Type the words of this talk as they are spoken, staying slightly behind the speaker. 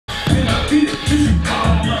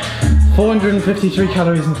453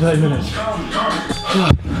 calories in 30 minutes.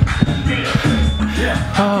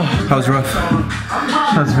 Oh, that was rough.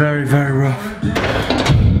 That was very, very rough.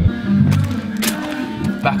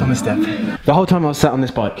 Back on the step. The whole time I was sat on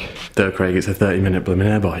this bike. Dirk Craig, it's a 30-minute blooming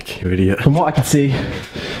air bike, you idiot. From what I could see,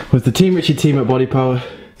 was the Team Richie team at Body Power.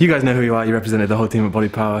 You guys know who you are, you represented the whole team at Body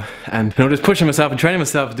Power, and I'm just pushing myself and training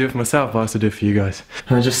myself to do it for myself, but I also do it for you guys.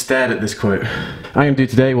 And I just stared at this quote. I can do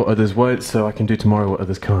today what others won't, so I can do tomorrow what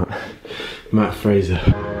others can't. Matt Fraser.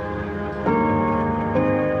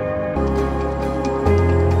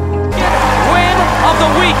 The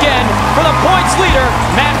weekend for the points leader,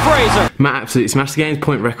 Matt Fraser. Matt absolutely smashed the game's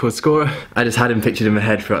point record scorer. I just had him pictured in my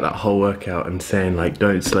head throughout that whole workout and saying like,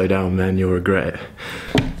 don't slow down man, you'll regret it.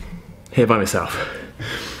 Here by myself,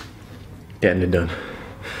 getting it done.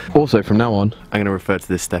 Also from now on, I'm going to refer to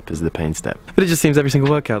this step as the pain step. But it just seems every single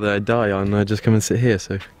workout that I die on, I just come and sit here,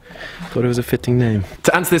 so thought it was a fitting name.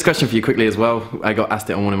 To answer this question for you quickly as well, I got asked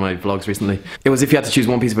it on one of my vlogs recently. It was if you had to choose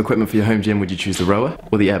one piece of equipment for your home gym, would you choose the rower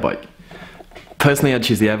or the air bike? Personally, I'd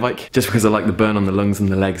choose the air bike, just because I like the burn on the lungs and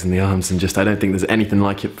the legs and the arms, and just I don't think there's anything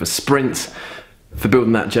like it for sprints, for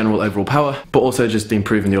building that general overall power, but also just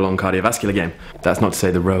improving your long cardiovascular game. That's not to say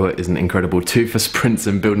the rower isn't incredible too for sprints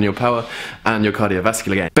and building your power and your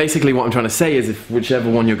cardiovascular game. Basically what I'm trying to say is if whichever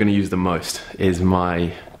one you're going to use the most is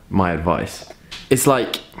my advice. It's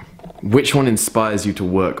like, which one inspires you to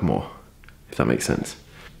work more, if that makes sense.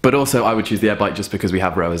 But also I would choose the air bike just because we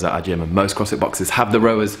have rowers at our gym and most CrossFit boxes have the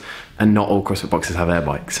rowers and not all CrossFit boxes have air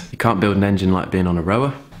bikes. You can't build an engine like being on a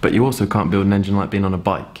rower, but you also can't build an engine like being on a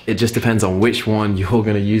bike. It just depends on which one you're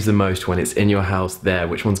going to use the most when it's in your house there,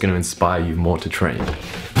 which one's going to inspire you more to train.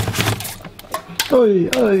 Oi,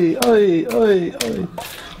 oi, oi, oi, oi.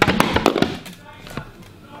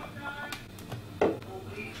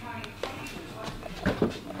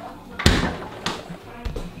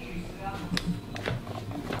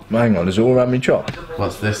 Hang on, is it all around me chop?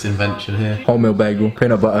 What's this invention here? Wholemeal bagel,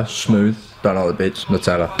 peanut butter, smooth, don't like the bits,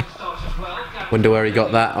 Nutella. Wonder where he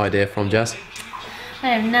got that idea from, Jazz? I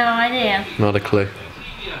have no idea. Not a clue.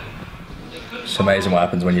 It's amazing what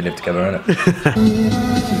happens when you live together, isn't it?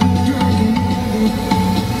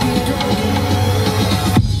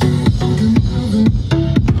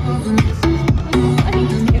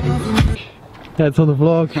 Yeah, it's on the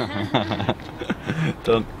vlog.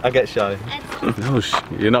 Don't. I get shy. No,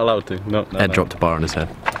 you're not allowed to. No, Ed dropped a bar on his head.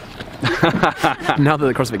 Now that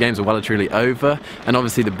the CrossFit Games are well and truly over, and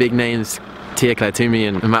obviously the big names, Tia Claire Toomey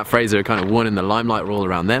and Matt Fraser are kind of one in the limelight, we're all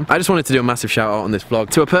around them. I just wanted to do a massive shout out on this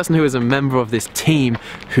vlog to a person who is a member of this team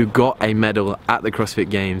who got a medal at the CrossFit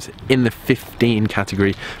Games in the 15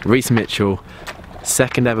 category. Reese Mitchell,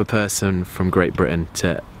 second ever person from Great Britain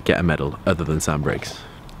to get a medal other than Sam Briggs.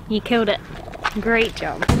 You killed it. Great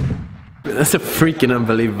job. That's a freaking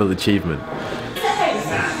unbelievable achievement.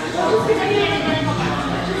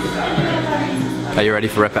 Are you ready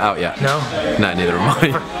for Rep It Out yet? No. No, neither am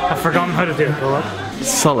I. I've forgotten how to do a pull-up.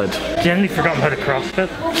 Solid. Generally forgotten how to CrossFit.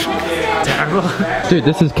 Terrible. Dude,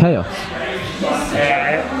 this is chaos.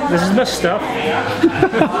 This is my stuff.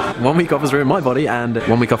 1 week off has ruined my body, and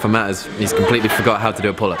 1 week off for Matt as he's completely forgot how to do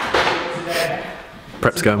a pull-up.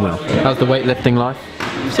 Prep's going well. How's the weightlifting life?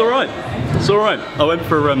 It's alright. It's alright. I went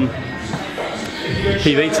for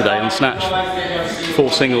PB today on snatch.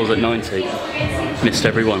 4 singles at 90. Missed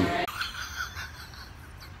every one.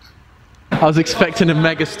 I was expecting a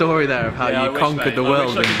mega story there of how you conquered the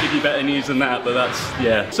world. I wish I could give you better news than that, but that's,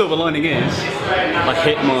 yeah. Silver lining is, I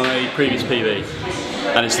hit my previous PB.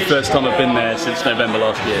 And it's the first time I've been there since November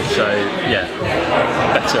last year, so yeah,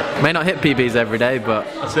 better. May not hit PBs every day, but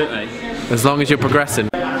that's it, mate. As long as you're progressing.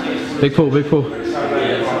 Big pull, big pull.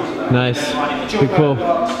 Nice. Big pull.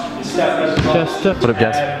 Chest up. What up,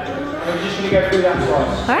 Jazz?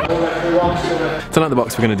 Alright. Tonight at the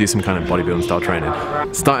box we're going to do some kind of bodybuilding style training.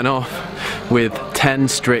 Starting off with 10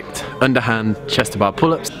 strict underhand chest to bar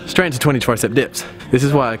pull-ups, straight into 20 tricep dips. This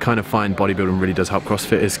is why I kind of find bodybuilding really does help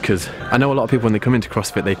CrossFit, is because I know a lot of people when they come into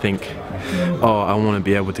CrossFit they think, oh, I want to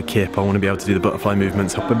be able to kip, I want to be able to do the butterfly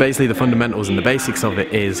movements, but basically the fundamentals and the basics of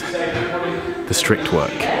it is the strict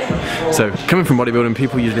work. So coming from bodybuilding,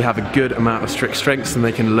 people usually have a good amount of strict strengths and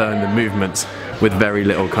they can learn the movements with very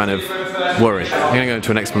little kind of worry. I'm going to go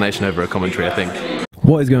into an explanation over a commentary, I think.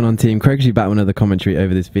 What is going on, team? Craig's back with another commentary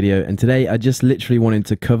over this video, and today I just literally wanted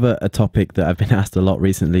to cover a topic that I've been asked a lot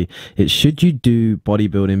recently. It's, should you do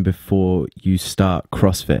bodybuilding before you start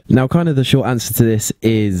CrossFit? Now, kind of the short answer to this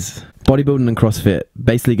is bodybuilding and CrossFit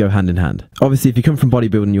basically go hand in hand. Obviously, if you come from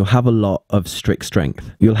bodybuilding, you'll have a lot of strict strength.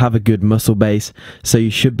 You'll have a good muscle base, so you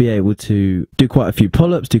should be able to do quite a few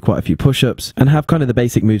pull-ups, do quite a few push-ups, and have kind of the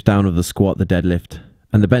basic moves down of the squat, the deadlift,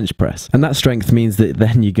 and the bench press. And that strength means that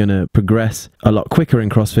then you're going to progress a lot quicker in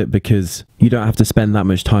CrossFit because you don't have to spend that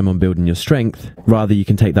much time on building your strength. Rather, you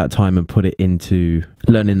can take that time and put it into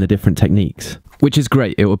learning the different techniques. Which is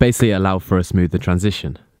great. It will basically allow for a smoother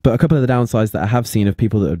transition. But a couple of the downsides that I have seen of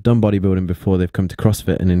people that have done bodybuilding before they've come to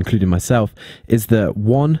CrossFit, and including myself, is that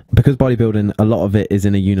one, because bodybuilding, a lot of it is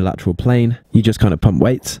in a unilateral plane, you just kind of pump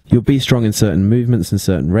weights. You'll be strong in certain movements and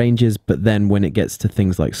certain ranges, but then when it gets to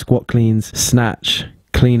things like squat cleans, snatch,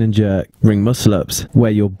 clean and jerk, ring muscle ups, where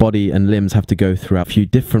your body and limbs have to go through a few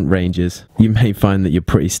different ranges, you may find that you're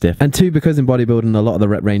pretty stiff. And two, because in bodybuilding, a lot of the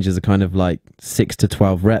rep ranges are kind of like 6 to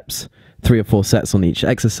 12 reps, 3 or 4 sets on each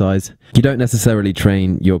exercise, you don't necessarily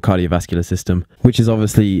train your cardiovascular system, which is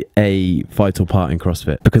obviously a vital part in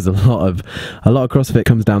CrossFit, because a lot of CrossFit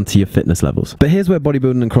comes down to your fitness levels. But here's where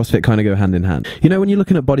bodybuilding and CrossFit kind of go hand in hand. You know, when you're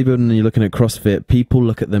looking at bodybuilding and you're looking at CrossFit, people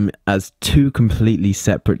look at them as two completely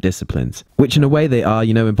separate disciplines, which in a way they are.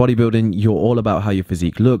 You know, in bodybuilding, you're all about how your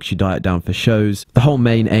physique looks, you diet down for shows. The whole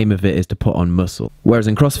main aim of it is to put on muscle. Whereas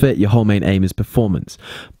in CrossFit, your whole main aim is performance.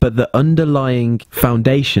 But the underlying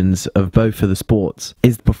foundations of both of the sports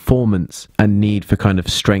is performance, and need for kind of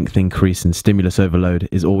strength increase and stimulus overload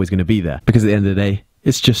is always going to be there, because at the end of the day,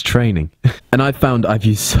 it's just training. And I've found I've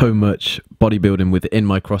used so much bodybuilding within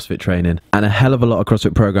my CrossFit training, and a hell of a lot of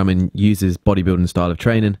CrossFit programming uses bodybuilding style of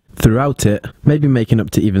training throughout it, maybe making up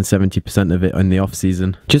to even 70% of it in the off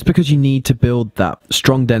season, just because you need to build that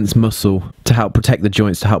strong dense muscle to help protect the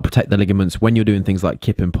joints, to help protect the ligaments when you're doing things like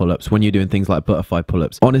kipping pull-ups, when you're doing things like butterfly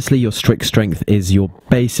pull-ups. Honestly, your strict strength is your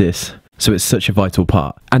basis. So it's such a vital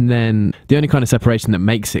part. And then the only kind of separation that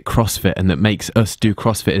makes it CrossFit and that makes us do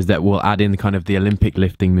CrossFit is that we'll add in kind of the Olympic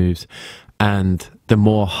lifting moves and the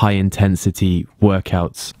more high intensity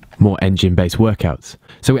workouts, more engine based workouts.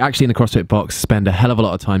 So we actually in the CrossFit box spend a hell of a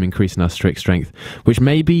lot of time increasing our strict strength, which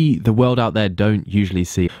maybe the world out there don't usually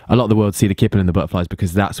see. A lot of the world see the kipping and the butterflies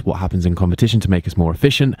because that's what happens in competition to make us more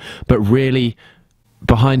efficient. But really,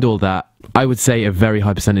 behind all that, I would say a very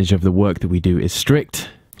high percentage of the work that we do is strict.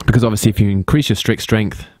 Because obviously if you increase your strict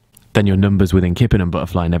strength, then your numbers within kipping and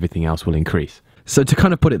butterfly and everything else will increase. So to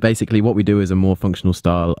kind of put it basically, what we do is a more functional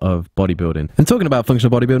style of bodybuilding. And talking about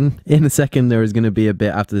functional bodybuilding, in a second there is going to be a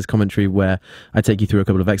bit after this commentary where I take you through a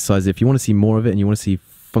couple of exercises. If you want to see more of it and you want to see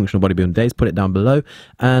functional bodybuilding days, put it down below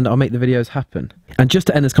and I'll make the videos happen. And just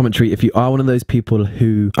to end this commentary, if you are one of those people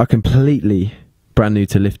who are completely brand new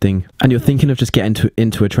to lifting and you're thinking of just getting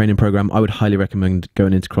into a training program, I would highly recommend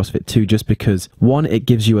going into CrossFit 2, just because one, it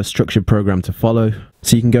gives you a structured program to follow,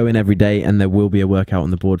 so you can go in every day and there will be a workout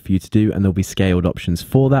on the board for you to do, and there'll be scaled options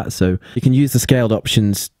for that, so you can use the scaled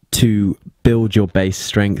options to build your base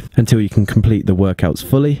strength until you can complete the workouts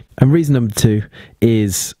fully. And reason number 2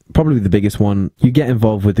 is probably the biggest one: you get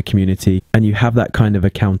involved with the community and you have that kind of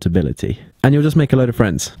accountability, and you'll just make a load of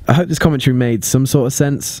friends. I hope this commentary made some sort of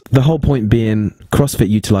sense. The whole point being, CrossFit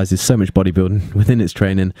utilizes so much bodybuilding within its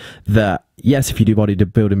training that yes, if you do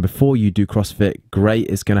bodybuilding before you do CrossFit, great,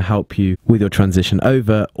 it's going to help you with your transition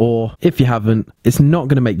over. Or if you haven't, it's not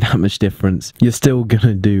going to make that much difference. You're still going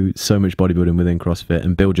to do so much bodybuilding within CrossFit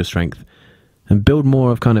and build your strength and build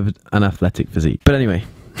more of kind of an athletic physique. But anyway,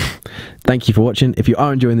 thank you for watching. If you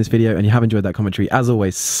are enjoying this video and you have enjoyed that commentary, as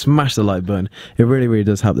always, smash the like button. It really, really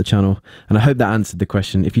does help the channel. And I hope that answered the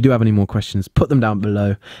question. If you do have any more questions, put them down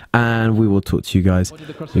below and we will talk to you guys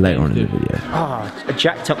later on in the video. Oh, I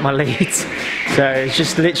jacked up my leads. So it's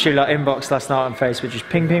just literally like inbox last night on Facebook, just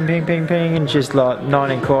ping, ping, ping, ping, ping, and just like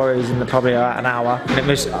 9 inquiries in probably about an hour. And it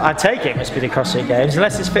must, I take it must be the CrossFit Games,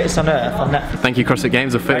 unless it's Fittest on Earth on Netflix. Thank you, CrossFit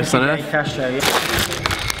Games or Fittest on Earth. Castro, yeah.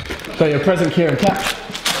 So your present Kieran Cash.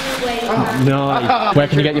 Oh, no. Where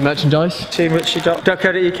can you get your merchandise?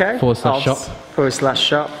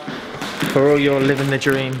 teamwitchy.co.uk/shop for all your living the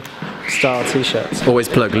dream style t-shirts. Always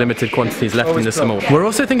plug, limited quantities left in the small. We're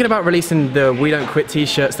also thinking about releasing the We Don't Quit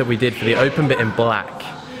t-shirts that we did for the open bit in black.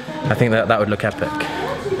 I think that would look epic.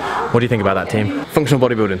 What do you think about that, team? Functional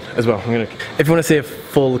bodybuilding as well. If you want to see a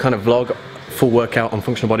full kind of vlog, full workout on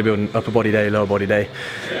functional bodybuilding, upper body day, lower body day,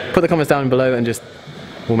 put the comments down below and just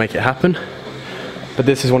we'll make it happen. But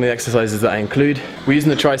this is one of the exercises that I include. We're using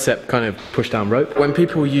the tricep kind of push down rope. When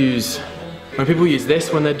people use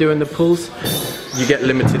this when they're doing the pulls, you get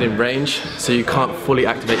limited in range, so you can't fully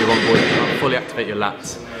activate your rhomboid, you can't fully activate your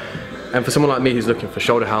lats. And for someone like me who's looking for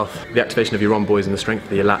shoulder health, the activation of your rhomboids and the strength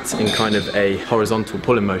of your lats in kind of a horizontal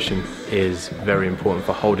pulling motion is very important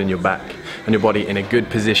for holding your back and your body in a good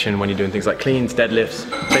position when you're doing things like cleans, deadlifts,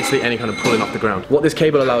 basically any kind of pulling off the ground. What this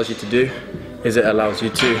cable allows you to do is it allows you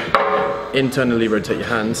to internally rotate your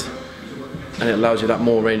hands, and it allows you that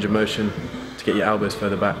more range of motion to get your elbows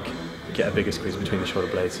further back get a bigger squeeze between the shoulder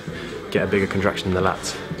blades, get a bigger contraction in the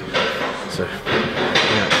lats. So,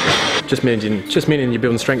 yeah, just meaning you're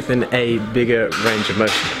building strength in a bigger range of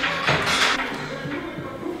motion.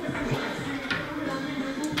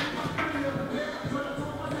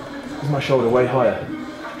 Is my shoulder way higher?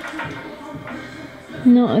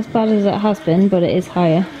 Not as bad as it has been, but it is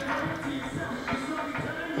higher.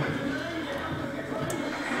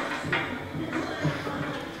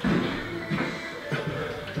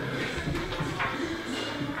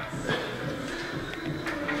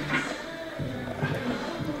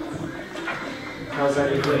 How's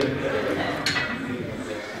that doing?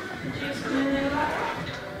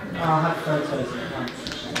 I'll have photos in advance.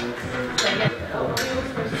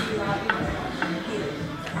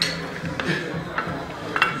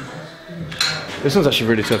 This one's actually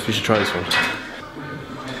really tough, you should try this one.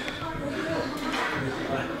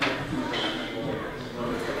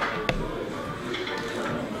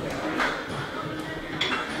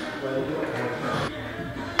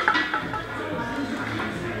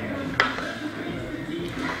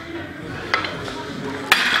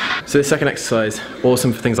 So this second exercise,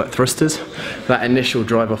 awesome for things like thrusters, that initial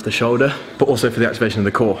drive off the shoulder, but also for the activation of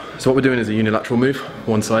the core. So what we're doing is a unilateral move,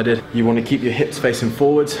 one-sided. You want to keep your hips facing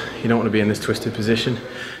forwards. You don't want to be in this twisted position.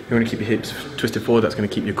 You want to keep your hips twisted forward. That's going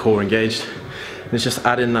to keep your core engaged. And it's just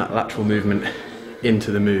adding that lateral movement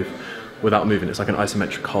into the move without moving. It's like an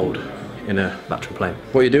isometric hold in a lateral plane.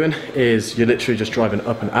 What you're doing is you're literally just driving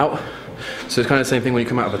up and out. So it's kind of the same thing when you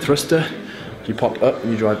come out of a thruster. You pop up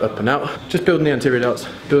and you drive up and out. Just building the anterior delts,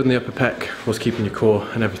 building the upper pec, whilst keeping your core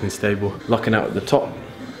and everything stable. Locking out at the top,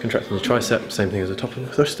 contracting your tricep, same thing as the top of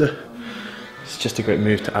the thruster. It's just a great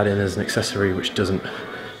move to add in as an accessory, which doesn't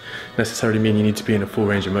necessarily mean you need to be in a full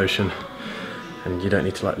range of motion. And you don't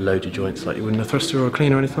need to like load your joints like you would in a thruster or a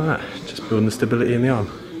clean or anything like that. Just building the stability in the arm.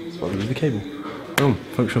 That's why we use the cable. Boom,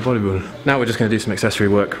 functional bodybuilding. Now we're just going to do some accessory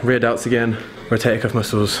work. Rear delts again, rotator cuff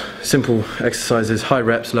muscles, simple exercises, high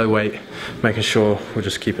reps, low weight, making sure we're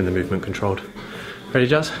just keeping the movement controlled. Ready,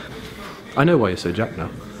 Jazz? I know why you're so jacked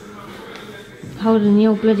now. Holding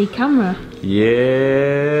your bloody camera.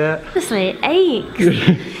 Yeah. Honestly, it aches.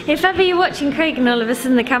 If ever you're watching Craig and all of a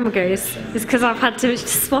sudden the camera goes, it's because I've had to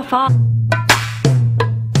swap off.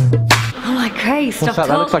 I'm like, Craig, stop talking.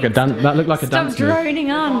 That looks like a dance. That looked like a dance move. Stop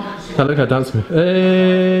droning on. That looked like a dance move.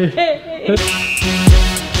 Hey.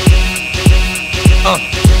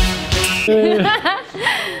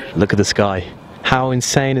 Look at the sky. How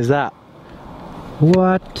insane is that?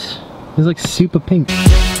 What? It's like super pink.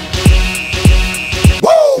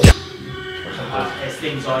 There's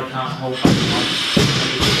things I can't hold back.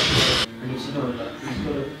 And you should know that you've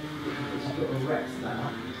got to rest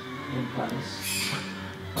that in place.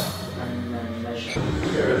 And then measure.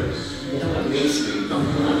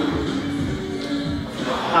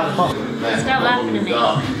 Stop laughing at me.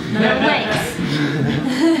 No weights.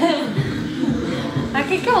 I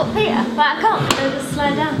could go up here, but I can't. I'll just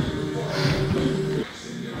slide down.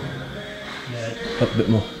 Up a bit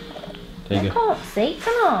more. There you go. I can't see,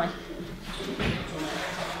 can I?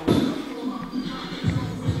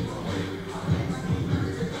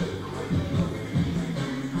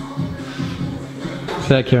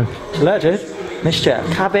 Say that, Kieran. Hello, dude. Missed you.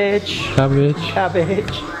 Cabbage. Cabbage.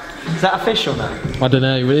 Cabbage. Is that official now? I don't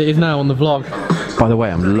know, it is now on the vlog. By the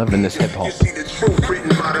way, I'm loving this hip hop.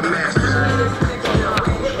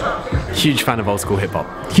 Huge fan of old school hip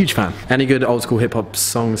hop. Huge fan. Any good old school hip hop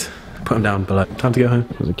songs, put them down below. Time to go home.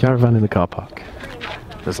 There's a caravan in the car park.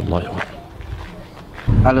 There's a light on.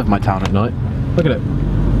 I love my town at night. Look at it.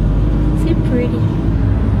 So pretty.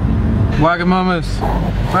 Wagamamas.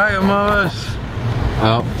 Wagamamas.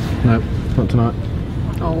 Oh, no, not tonight.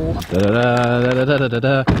 Oh.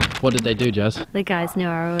 Da-da-da-da-da-da-da-da. What did they do, Jazz? The guys knew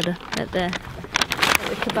our order at the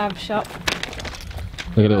kebab shop.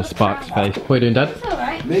 Look at little Spark's face. What are you doing, Dad? It's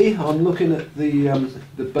alright. Me? I'm looking at the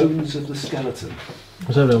bones of the skeleton.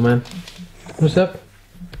 What's up, little man? What's up?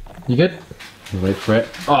 You good? Wait for it.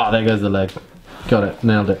 Oh, there goes the leg. Got it.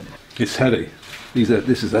 Nailed it. It's heavy.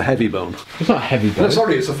 This is a heavy bone. It's not a heavy bone. No,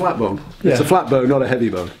 sorry, it's a flat bone. Yeah. It's a flat bone, not a heavy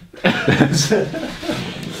bone.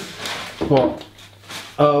 What?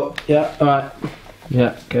 Oh, yeah, alright.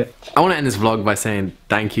 Yeah, okay. I want to end this vlog by saying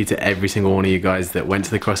thank you to every single one of you guys that went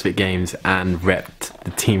to the CrossFit Games and repped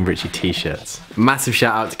the Team Richie t-shirts. Massive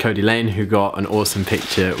shout out to Cody Lane, who got an awesome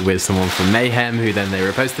picture with someone from Mayhem, who then they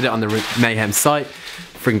reposted it on the Mayhem site.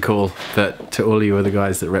 Freaking cool. But to all you other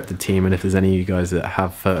guys that rep the team, and if there's any of you guys that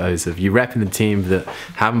have photos of you repping the team that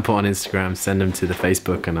haven't put on Instagram, send them to the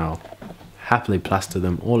Facebook and I'll happily plaster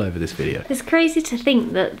them all over this video. It's crazy to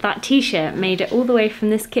think that that t-shirt made it all the way from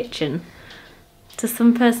this kitchen to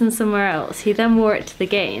some person somewhere else. He then wore it to the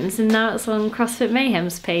games, and now it's on CrossFit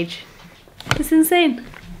Mayhem's page. It's insane.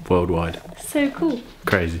 Worldwide. So cool.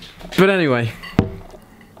 Crazy. But anyway.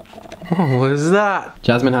 Oh, what is that?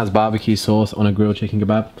 Jasmine has barbecue sauce on a grilled chicken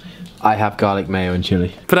kebab. I have garlic mayo and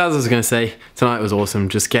chili. But as I was going to say, tonight was awesome.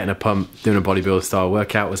 Just getting a pump, doing a bodybuilder style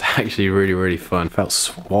workout was actually really, really fun. Felt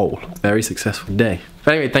swole. Very successful day.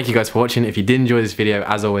 But anyway, thank you guys for watching. If you did enjoy this video,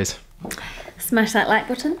 as always, smash that like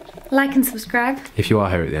button, like and subscribe. If you are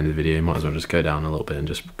here at the end of the video, you might as well just go down a little bit and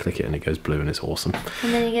just click it and it goes blue and it's awesome.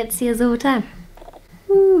 And then you get to see us all the time.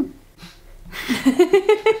 Woo!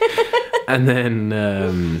 And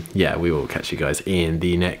then, yeah, we will catch you guys in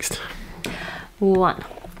the next one.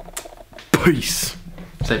 Peace.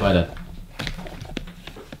 Say bye, Dad.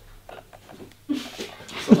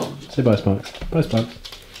 Say bye, Sparks. Bye, Sparks.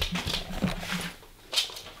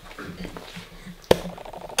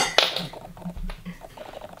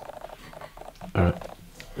 Alright.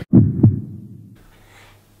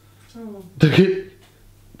 Oh. Look at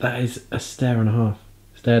that is a stare and a half.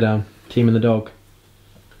 Stare down. Team and the dog.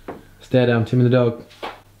 Stare down. Team and the dog.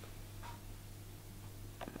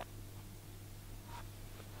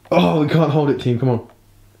 Oh, we can't hold it, team. Come on.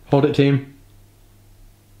 Hold it, team.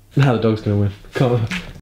 Now the dog's gonna win. Come on.